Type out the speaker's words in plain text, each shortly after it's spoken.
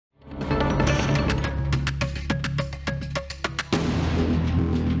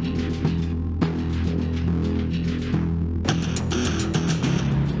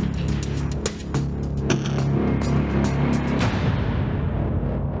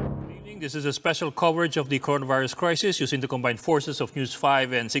This is a special coverage of the coronavirus crisis using the combined forces of News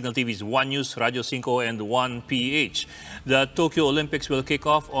 5 and Signal TV's One News, Radio 5 and One PH. The Tokyo Olympics will kick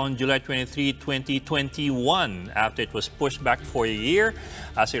off on July 23, 2021 after it was pushed back for a year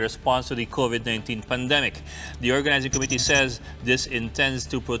as a response to the COVID-19 pandemic. The organizing committee says this intends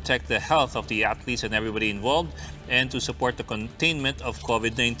to protect the health of the athletes and everybody involved and to support the containment of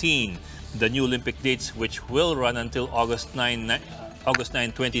COVID-19. The new Olympic dates, which will run until August 9,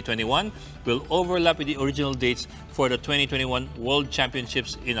 2021, will overlap with the original dates for the 2021 World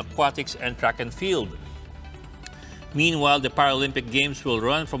Championships in Aquatics and Track and Field. Meanwhile, the Paralympic Games will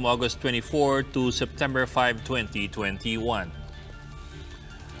run from August 24 to September 5, 2021.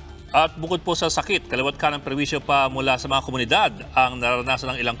 At bukod po sa sakit, kalawat ka ng perwisyo pa mula sa mga komunidad ang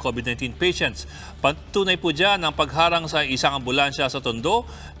naranasan ng ilang COVID-19 patients. Patunay po dyan ang pagharang sa isang ambulansya sa Tondo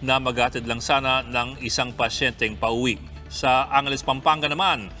na maghatid lang sana ng isang pasyenteng pauwi. Sa Angeles, Pampanga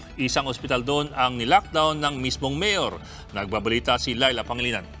naman, isang ospital doon ang nilockdown ng mismong mayor. Nagbabalita si Laila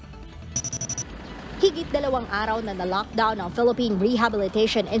Pangilinan. Higit 2 araw na na-lockdown ang Philippine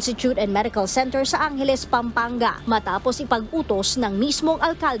Rehabilitation Institute and Medical Center sa Angeles, Pampanga matapos ipag-utos ng mismong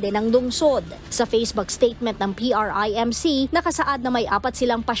alkalde ng lungsod. Sa Facebook statement ng PRIMC, nakasaad na may 4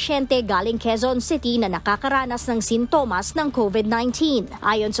 silang pasyente galing Quezon City na nakakaranas ng sintomas ng COVID-19.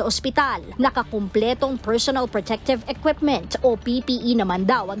 Ayon sa ospital, nakakumpletong personal protective equipment o PPE naman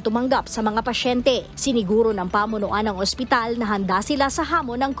daw ang tumanggap sa mga pasyente. Siniguro ng pamunuan ng ospital na handa sila sa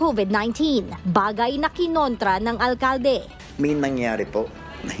hamon ng COVID-19. Bagay na kinontra ng alkalde. May nangyari po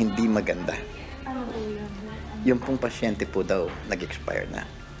na hindi maganda. Ano po yun? Yung pong pasyente po daw nag-expire na.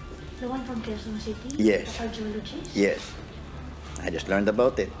 The one from Quezon City? Yes. The cardiologist? Yes. I just learned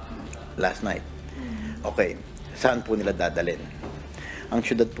about it last night. Okay, saan po nila dadalhin? Ang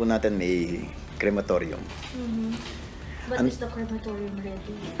syudad po natin may crematorium. But is the crematorium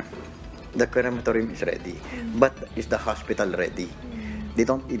ready? The crematorium is ready. But is the hospital ready? They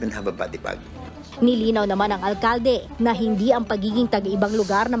don't even have a body bag. Nilinaw naman ng alkalde na hindi ang pagiging taga-ibang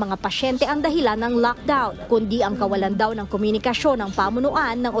lugar ng mga pasyente ang dahilan ng lockdown, kundi ang kawalan daw ng komunikasyon ng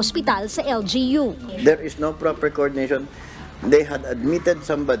pamunuan ng ospital sa LGU. There is no proper coordination. They had admitted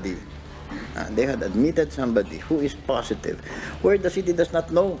somebody. Who is positive, where the city does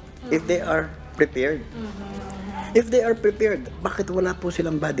not know if they are prepared. If they are prepared, bakit wala po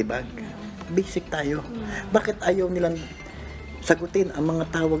silang body bag? Basic tayo. Bakit ayaw nilang sagutin ang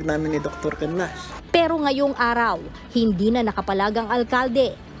mga tawag namin ni Dr. Canlas? Pero ngayong araw, hindi na nakapalag ang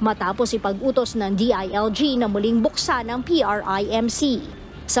alkalde matapos ipag-utos ng DILG na muling buksan ang PRIMC.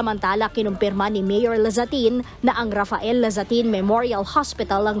 Samantala, kinumpirma ni Mayor Lazatin na ang Rafael Lazatin Memorial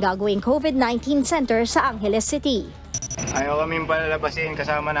Hospital ang gagawing COVID-19 center sa Angeles City. Ayaw kaming palalabasin,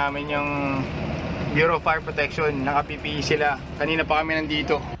 kasama namin yung Bureau of Fire Protection, naka-PPE sila. Kanina pa kami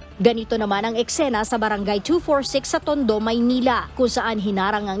nandito. Ganito naman ang eksena sa Barangay 246 sa Tondo, Maynila, kung saan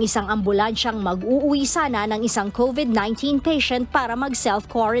hinarang ang isang ambulansyang mag-uuwi sana ng isang COVID-19 patient para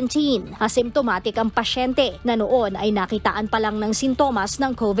mag-self-quarantine. Asymptomatic ang pasyente na noon ay nakitaan pa lang ng sintomas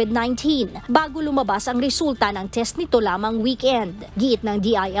ng COVID-19 bago lumabas ang resulta ng test nito lamang weekend. Giit ng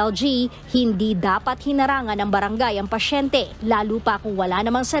DILG, hindi dapat hinarangan ng barangay ang pasyente, lalo pa kung wala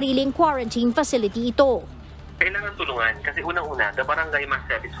namang sariling quarantine facility ito. Kailangan tulungan kasi unang-una, the barangay must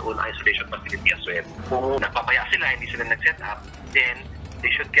have its own isolation facility as well. Kung napapaya sila, hindi sila nag-set up, then they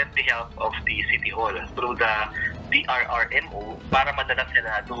should get the help of the City Hall through the DRRMO para madala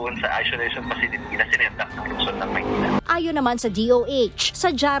sila doon sa isolation facility na sinetap ng lungsod ng Maynila. Ayon naman sa DOH,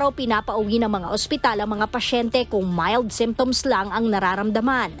 sadya raw pinapauwi ng mga ospital ang mga pasyente kung mild symptoms lang ang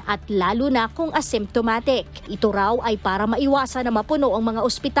nararamdaman at lalo na kung asymptomatic. Ito raw ay para maiwasan na mapuno ang mga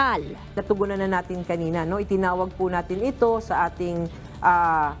ospital. Natugunan na natin kanina, no? Itinawag po natin ito sa ating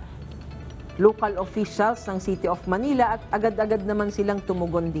local officials ng City of Manila at agad-agad naman silang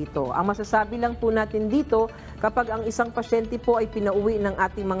tumugon dito. Ang masasabi lang po natin dito, kapag ang isang pasyente po ay pinauwi ng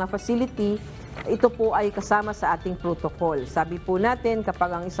ating mga facility, ito po ay kasama sa ating protocol. Sabi po natin,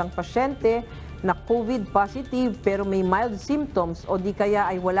 kapag ang isang pasyente na COVID positive pero may mild symptoms o di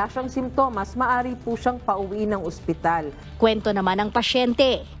kaya ay wala siyang simptomas, maaari po siyang pauwi ng ospital. Kwento naman ng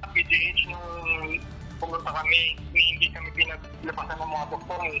pasyente. Pumunta kami, hindi kami pinaglapasan ng mga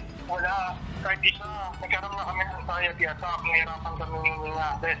doktor. Wala, kahit isa, nagkaroon na kami ng anxiety attack, nahirapan kami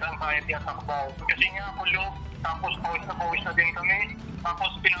dahil sa anxiety attack daw. Kasi nga, kulog, tapos pawis na din kami, tapos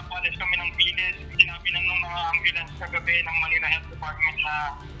pinapalis kami ng pilis, sinabi ng mga ambulance kagabi ng Manila Health Department na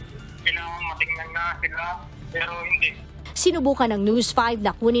kailangan matingnan na sila, pero hindi. Sinubukan ng News 5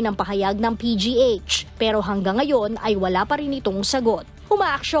 na kunin ang pahayag ng PGH, pero hanggang ngayon ay wala pa rin itong sagot.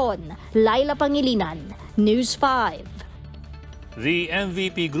 Umaaksyon, Laila Pangilinan, News 5. The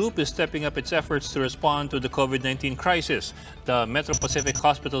MVP Group is stepping up its efforts to respond to the COVID-19 crisis. The Metro Pacific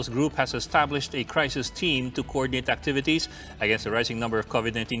Hospitals Group has established a crisis team to coordinate activities against the rising number of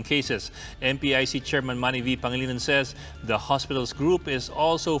COVID-19 cases. MPIC Chairman Manny V. Pangilinan says the hospitals group is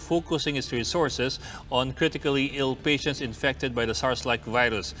also focusing its resources on critically ill patients infected by the SARS-like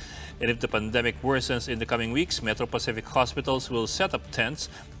virus. And if the pandemic worsens in the coming weeks, Metro Pacific hospitals will set up tents,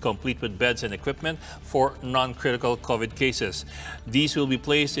 complete with beds and equipment for non-critical COVID cases. These will be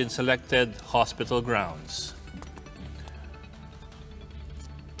placed in selected hospital grounds.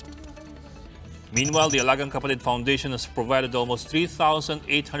 Meanwhile, the Alagang Kapatid Foundation has provided almost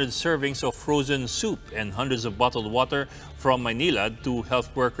 3,800 servings of frozen soup and hundreds of bottled water from Manila to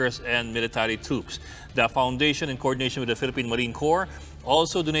health workers and military troops. The foundation, in coordination with the Philippine Marine Corps,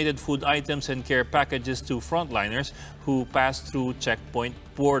 also donated food items and care packages to frontliners who passed through checkpoint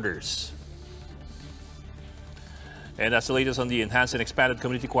borders. And that's the latest on the enhanced and expanded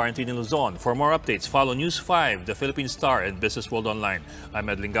community quarantine in Luzon. For more updates, follow News 5, The Philippine Star, and Business World Online. I'm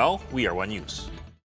Ed Lingao. We are One News.